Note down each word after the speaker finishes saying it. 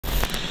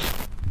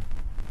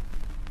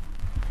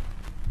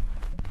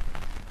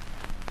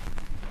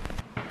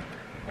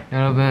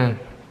여러분,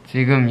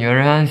 지금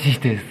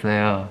 11시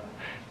됐어요.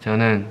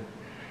 저는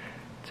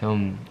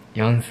좀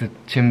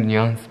춤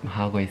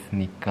연습하고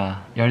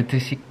있으니까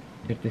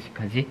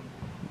 12시까지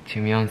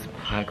춤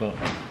연습하고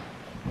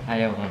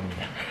하려고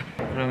합니다.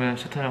 그러면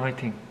셔타로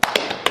화이팅.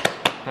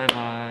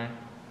 바이바이.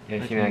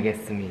 열심히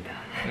하겠습니다.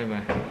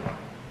 바이바이.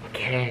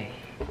 오케이.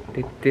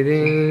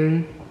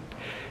 뜨뜨든.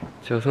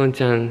 저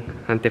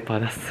손짱한테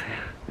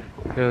받았어요.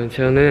 그럼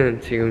저는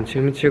지금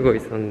춤추고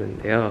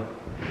있었는데요.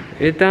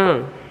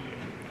 일단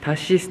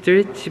다시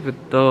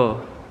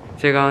스트레치부터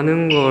제가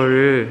아는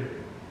거를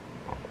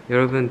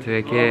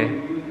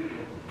여러분들에게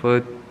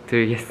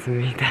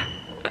보여드리겠습니다.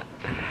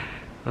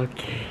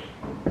 오케이.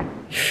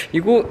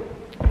 이거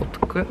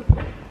어떡해?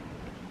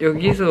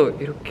 여기서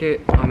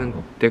이렇게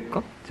하면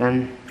될까?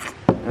 짠.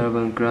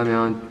 여러분,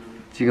 그러면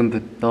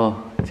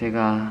지금부터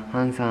제가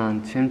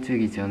항상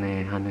춤추기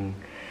전에 하는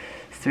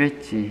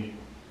스트레치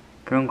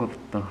그런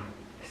것부터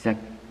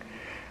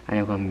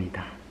시작하려고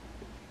합니다.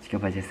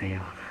 지켜봐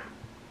주세요.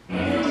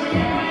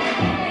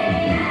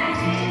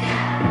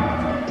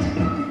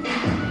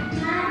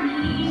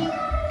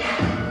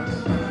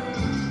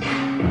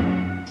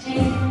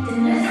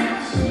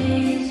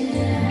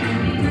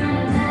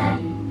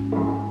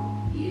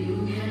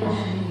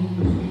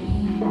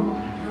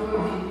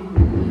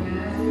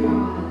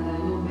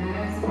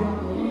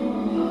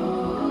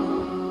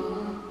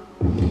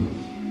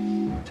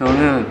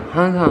 저는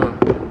항상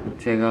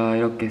제가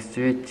이렇게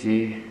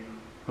스트레치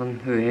한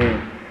후에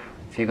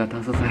제가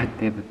 5살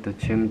때부터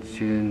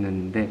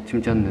춤췄는데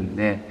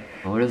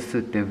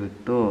어렸을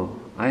때부터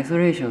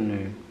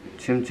아이솔레이션을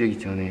춤추기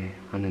전에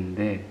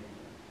하는데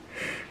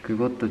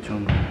그것도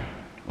좀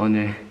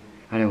오늘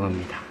하려고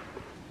합니다.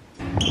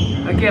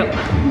 할게요.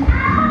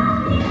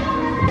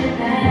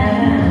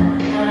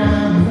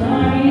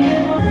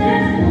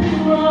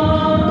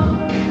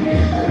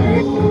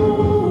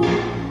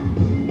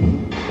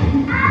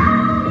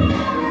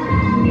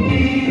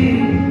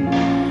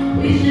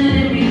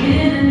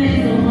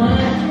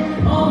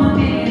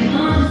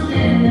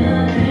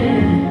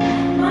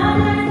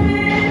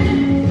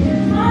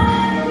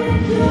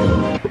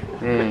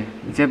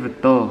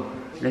 이제부터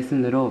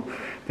레슨으로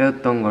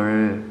배웠던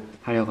걸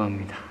하려고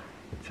합니다.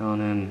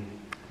 저는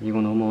이거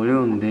너무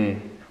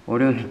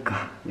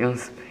어려우니까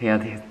연습해야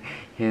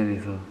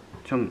돼서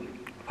좀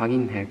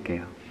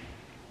확인할게요.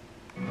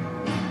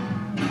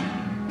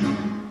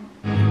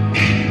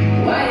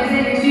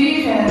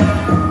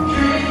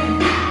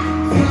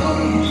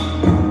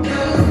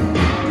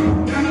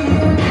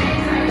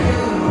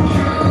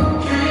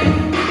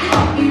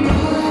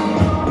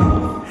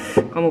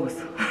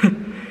 까먹었어.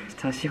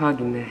 다시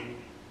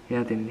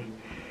확인해야 됐네.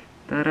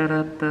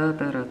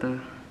 따라라따따라따.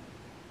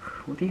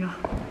 어디야?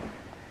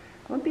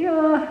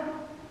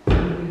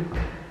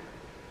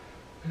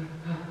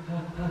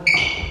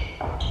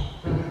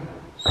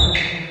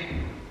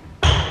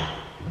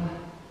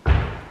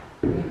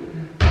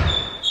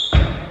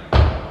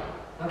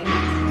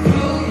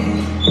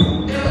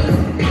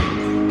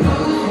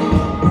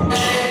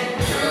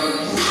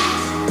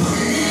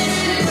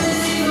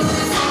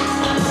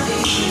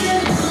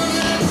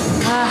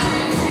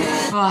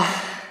 와,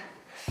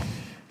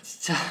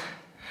 진짜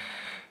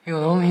이거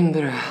너무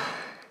힘들어요.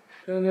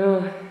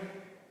 그러면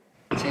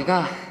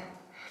제가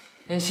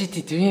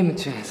NCT 드림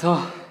중에서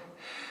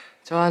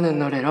좋아하는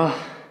노래로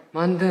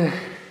만든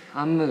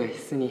안무가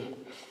있으니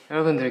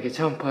여러분들에게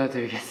처음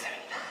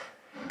보여드리겠습니다.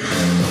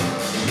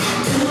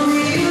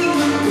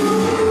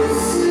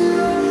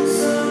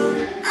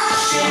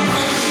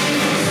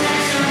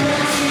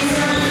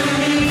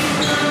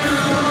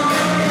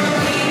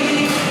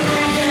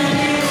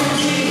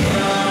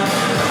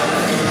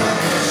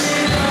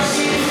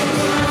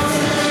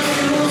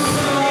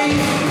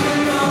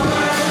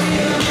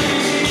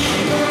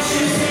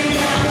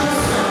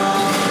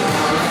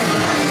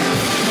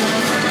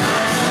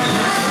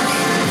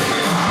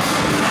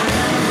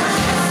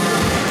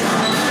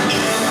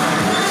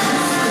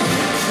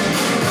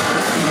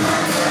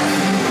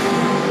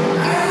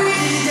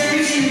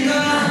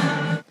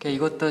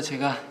 이것도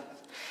제가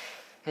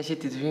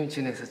NCT 드림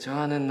중에서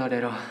좋아하는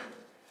노래로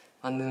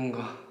만드는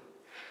거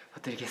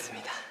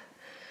보여드리겠습니다.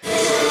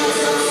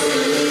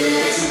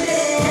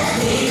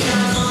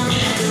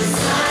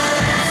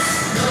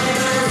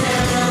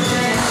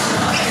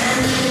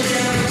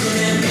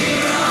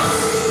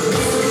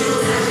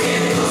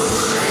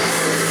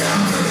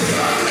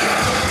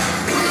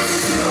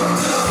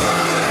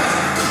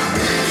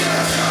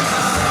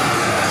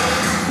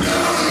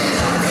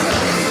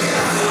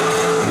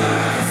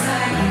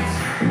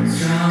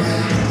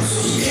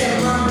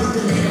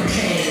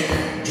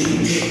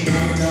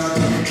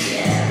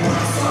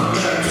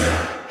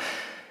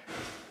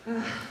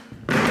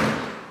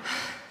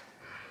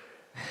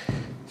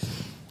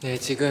 네,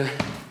 지금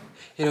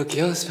이렇게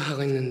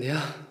연습하고 있는데요.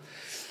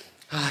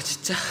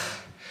 진짜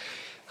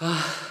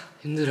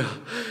힘들어.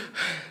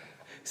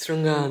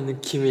 수련관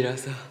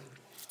느낌이라서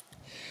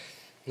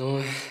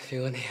너무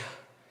피곤해요.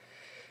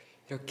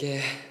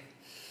 이렇게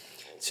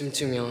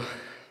춤추면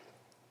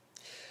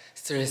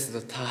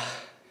스트레스도 다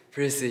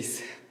풀 수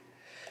있어요.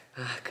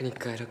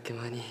 그니까 이렇게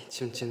많이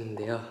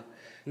춤추는데요.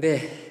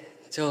 근데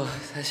저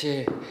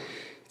사실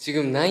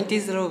지금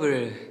 90s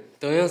러브를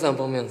동영상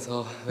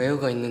보면서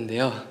외우고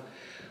있는데요.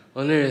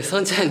 오늘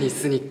선찬이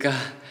있으니까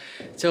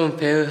좀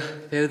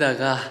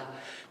배우다가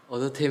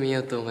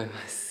오도테미요또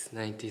오마이마스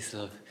 90s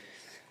러브.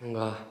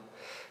 뭔가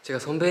제가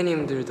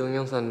선배님들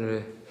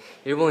동영상을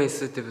일본에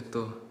있을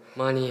때부터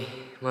많이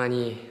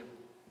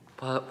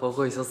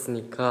보고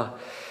있었으니까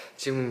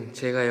지금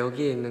제가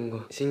여기에 있는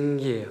거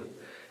신기해요.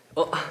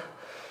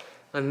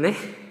 맞네?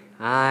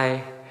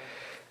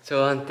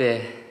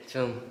 저한테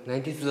좀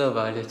 90s 러브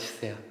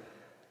알려주세요.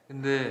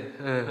 근데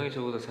형이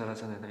저보다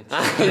잘하잖아요, 나이트.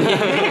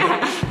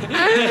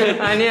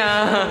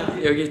 아니야.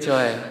 여기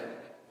좋아요.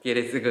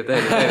 게레스고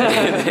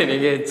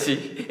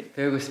다니겠지.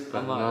 배우고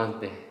싶어.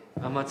 너한테.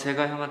 아마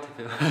제가 형한테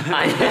배워.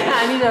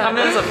 아니잖아.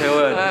 하면서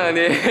배워야지.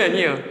 네,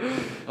 아니요.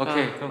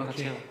 오케이, 그럼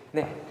같이 해요.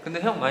 네. 근데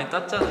형 많이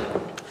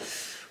땄잖아요.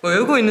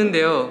 외우고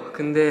있는데요.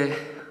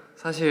 근데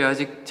사실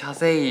아직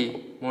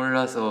자세히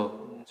몰라서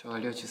좀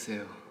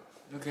알려주세요.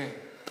 오케이.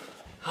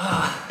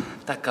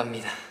 딱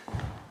갑니다.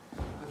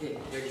 오케이,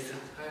 여기서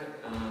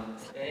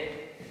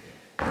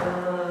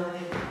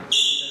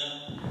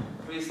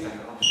프리스타일.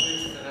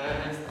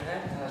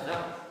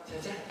 자자.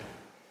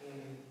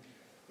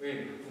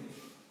 왜?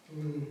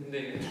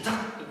 근데 이거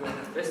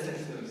베스트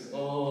댄스.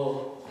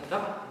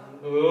 딱.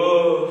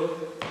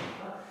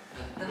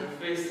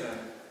 프리스타일.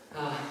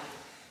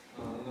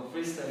 이거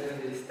프리스타일.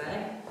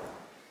 프리스타일.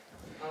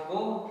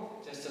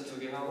 하고 제스처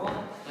 2개 하고.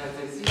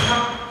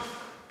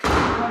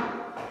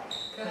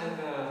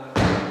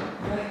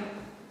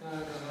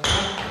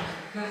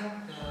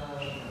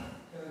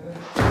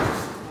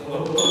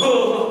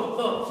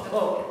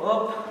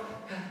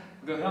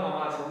 이거 형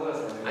아마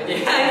저거였어.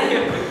 아니요.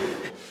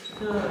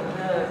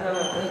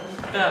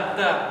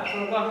 딱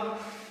손가.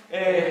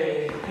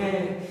 에이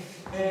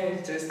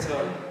제스처.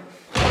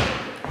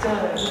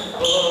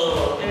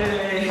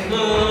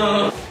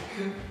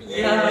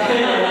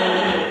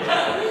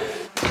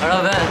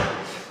 여러분,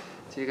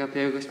 제가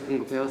배우고 싶은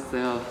거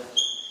배웠어요.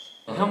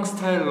 형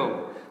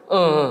스타일로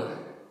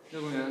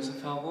조금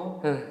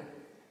연습하고.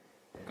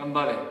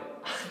 간발해.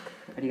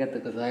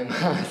 아리가또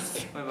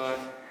고자이마스. 바이바이.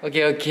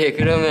 오케이.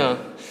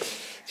 그러면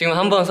지금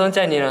한번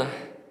선찬이랑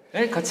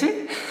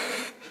같이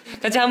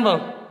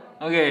한번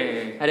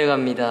오케이. 하려고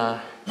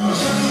합니다.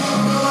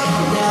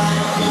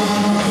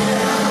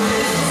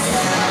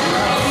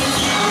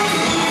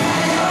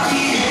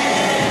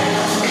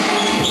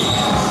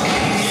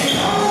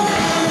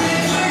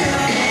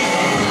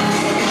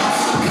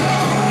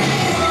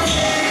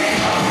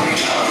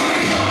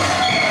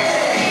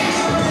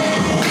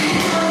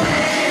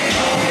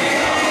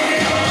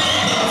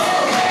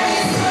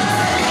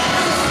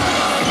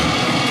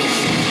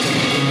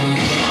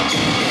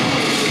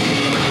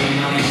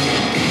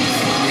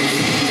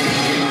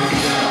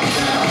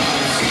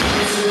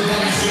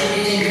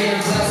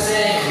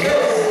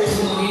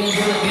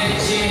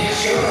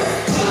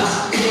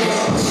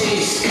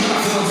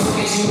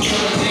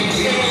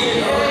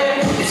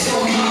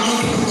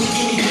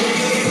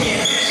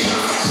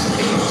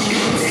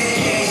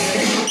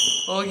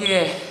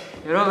 오케이,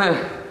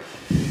 여러분,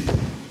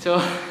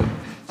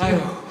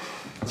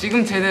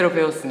 지금 제대로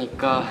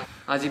배웠으니까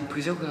아직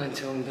부족한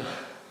점도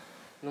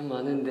너무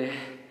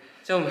많은데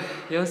좀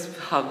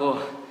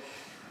연습하고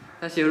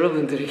다시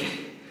여러분들에게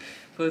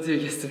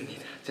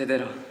보여드리겠습니다.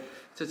 제대로.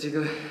 저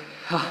지금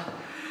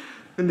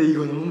근데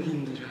이거 너무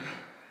힘들어요.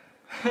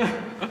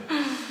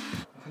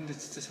 근데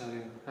진짜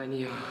잘해요.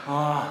 아니요.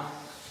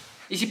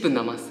 20분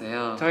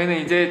남았어요.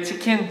 저희는 이제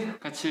치킨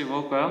같이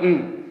먹을까요?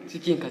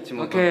 치킨 같이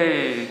먹어.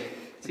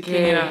 오케이.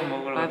 치킨이랑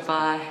먹으러 갑시다.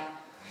 바이바이.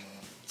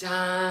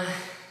 짠.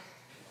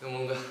 이거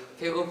뭔가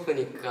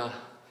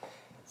배고프니까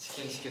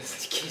치킨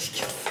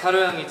시켰어.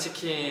 타로 형이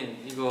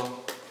치킨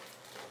이거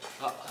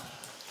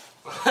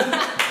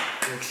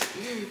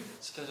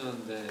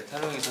시켜줬는데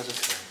타로 형이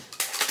사줬어요.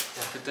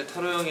 그때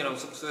타로 형이랑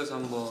숙소에서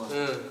한번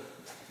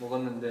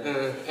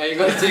먹었는데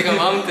이거 제가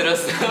마음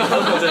들었어요.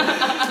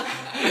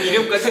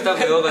 이름까지 다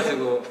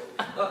외워가지고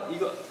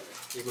이거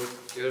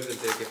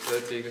여러분들에게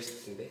보여드리고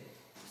싶은데.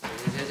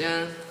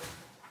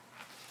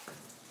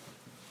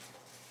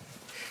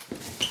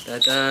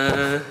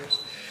 짜잔.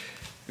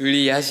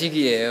 우리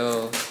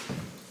야식이에요.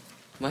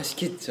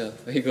 맛있겠죠?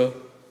 이거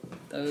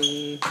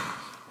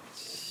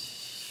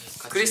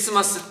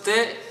크리스마스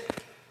때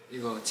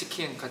이거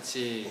치킨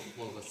같이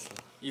먹었어.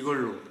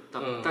 이걸로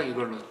딱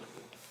이걸로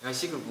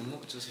야식을 못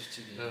먹죠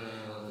솔직히.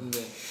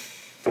 근데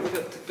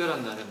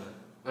특별한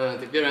날에만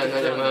특별한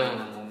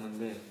날에만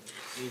먹는데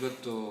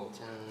이것도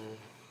짠.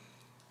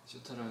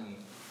 쇼타로 형이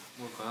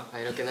먹을까요?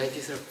 이렇게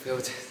나이티스를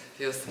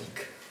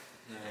배웠으니까.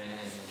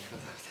 네.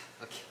 감사합니다.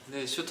 오케이.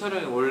 근데 쇼타로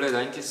형이 원래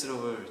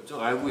나인티스럽을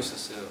좀 알고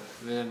있었어요.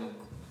 왜냐면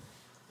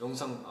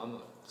영상 아마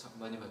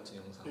많이 봤죠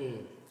영상.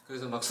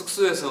 그래서 막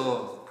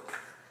숙소에서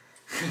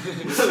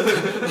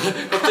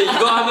갑자기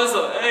이거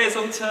하면서 에이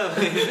성찬.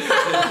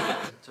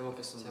 잘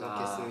먹겠습니다.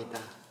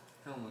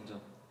 형 먼저.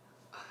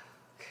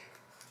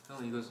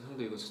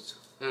 형도 이거 좋죠.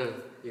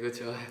 이거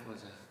좋아요.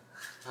 맞아.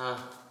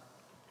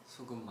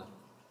 소금 맛.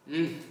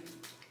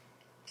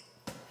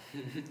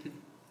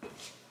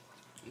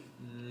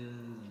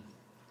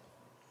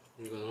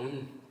 이거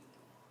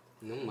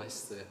너무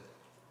맛있어요.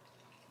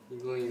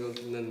 이거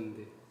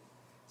끝났는데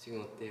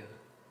지금 어때요?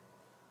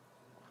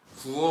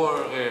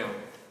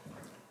 9월에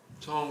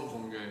처음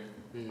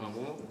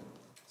공개하고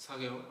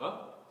 4개월?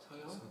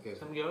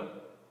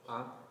 3개월?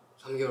 반?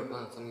 3개월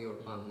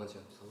반 맞아.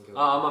 3개월.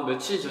 아마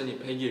며칠 전이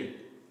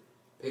 100일.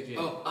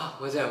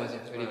 맞아요.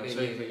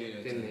 저희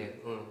 100일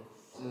됐네요.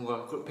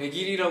 뭔가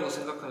 100일이라고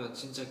생각하면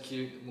진짜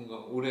뭔가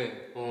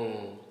오래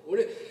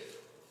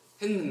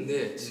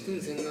했는데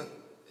지금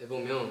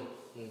생각해보면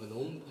뭔가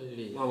너무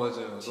빨리 맞아요.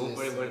 너무 지냈어요.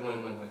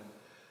 빨리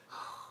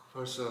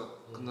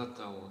벌써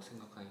끝났다고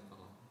생각하니까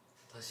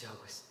다시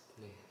하고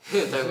싶네.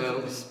 다시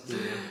하고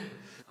싶네요.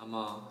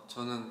 아마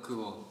저는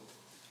그거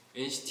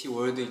NCT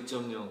월드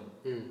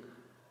 2.0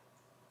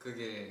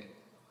 그게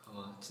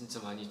아마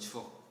진짜 많이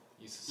추억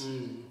있었어요.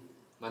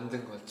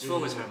 만든 것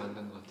추억을 잘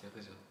만든 것 같아요.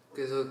 그죠?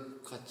 그래서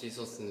같이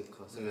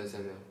있었으니까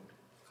 3명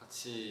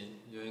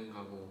같이 여행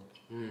가고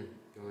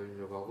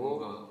여행도 가고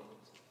뭔가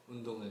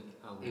운동을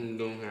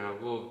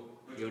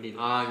하고 요리도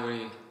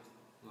요리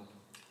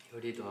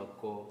요리도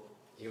하고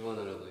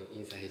일본어로도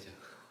인사해줘.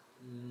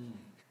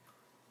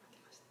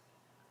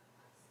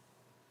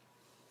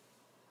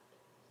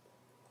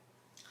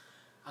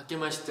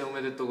 아케마시테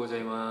오메데토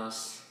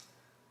고자이마스.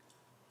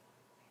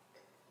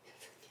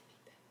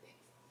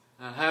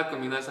 早く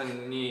皆さ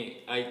ん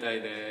に会いた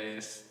いで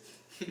す.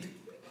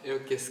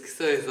 이렇게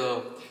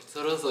숙소에서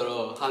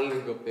서로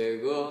한국어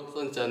배우고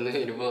손자는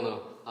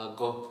일본어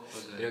하고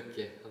맞아요.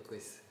 이렇게 하고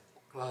있어요.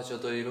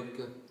 저도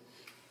이렇게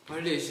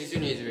빨리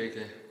시즌이즈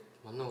이렇게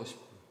만나고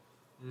싶어요.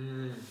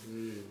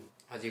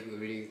 아직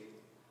우리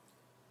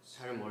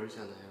잘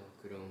모르잖아요.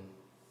 그런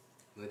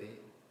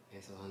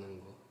무대에서 하는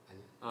거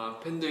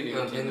아니야? 팬들이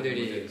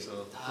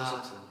무대에서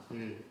다 콘서트.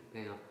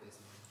 내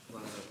앞에서.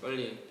 맞아요.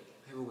 빨리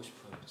해보고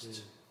싶어요,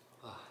 진짜.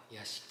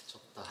 야식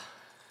좁다.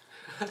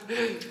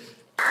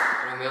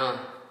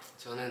 그러면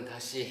저는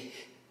다시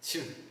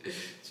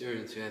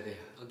춤을 춰야 돼요.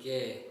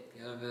 오케이,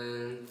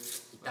 여러분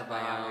이따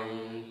봐요.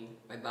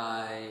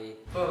 바이바이.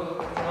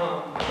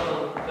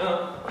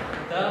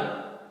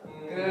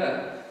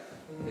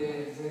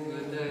 내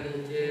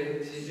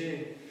생각나니게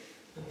지지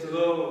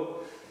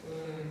두고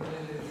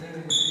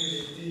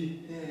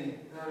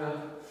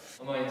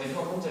아마 이제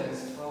형 혼자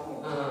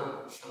연습하고.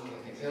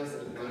 오케이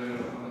배웠으니까.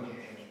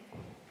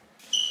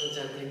 손자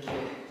땡큐.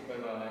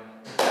 바이바이.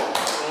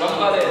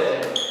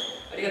 깜빡해.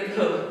 아리가또.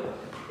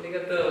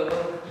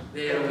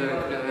 네 여러분,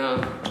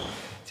 그러면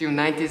지금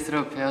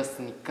 90s로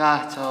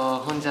배웠으니까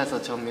저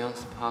혼자서 좀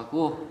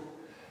연습하고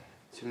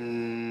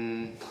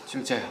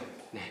춤춰요.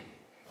 네.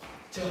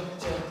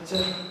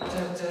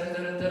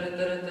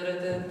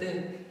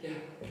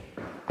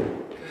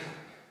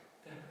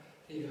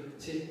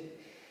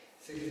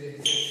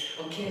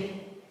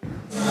 오케이.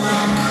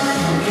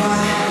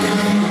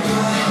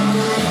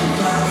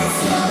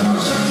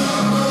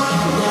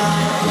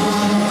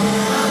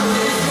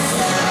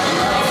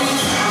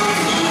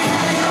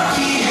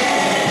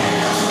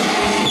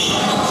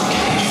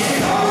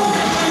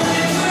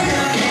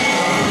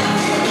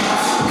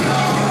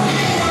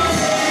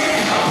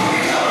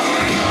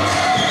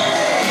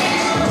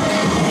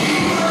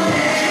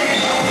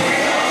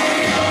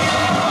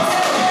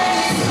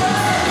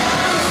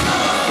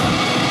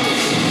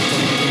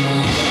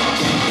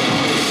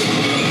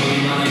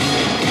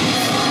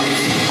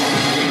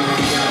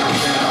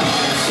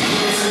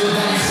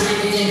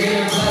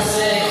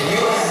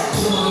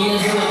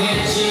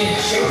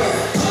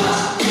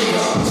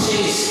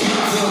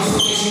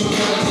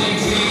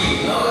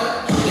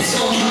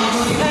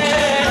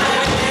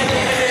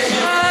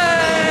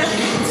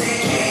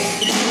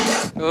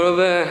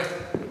 여러분,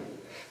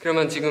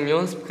 그러면 지금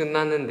연습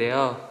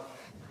끝났는데요.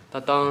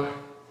 따당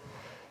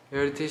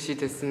 12시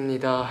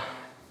됐습니다.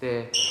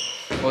 네,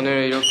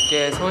 오늘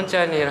이렇게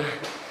손짠이랑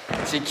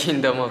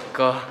치킨도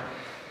먹고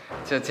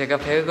제가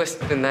배우고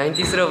싶은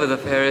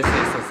 90s로부터 배울 수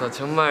있어서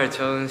정말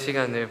좋은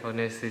시간을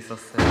보낼 수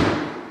있었어요.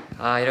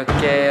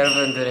 이렇게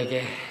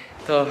여러분들에게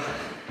또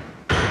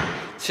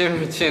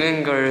춤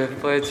추는 걸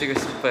보여주고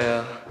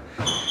싶어요.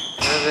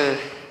 여러분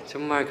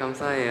정말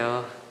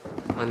감사해요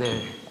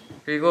오늘.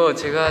 그리고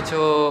제가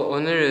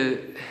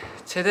오늘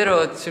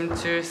제대로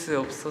춤출 수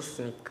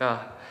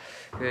없었으니까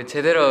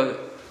제대로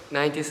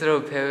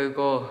 90s로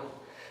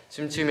배우고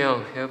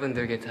춤추면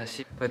여러분들께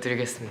다시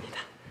보여드리겠습니다.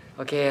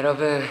 오케이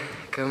여러분,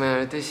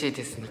 그러면 12시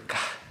됐으니까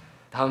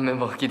다음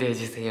멤버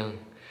기대해주세요.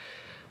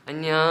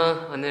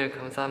 안녕, 오늘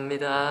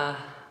감사합니다.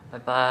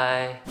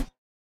 바이바이.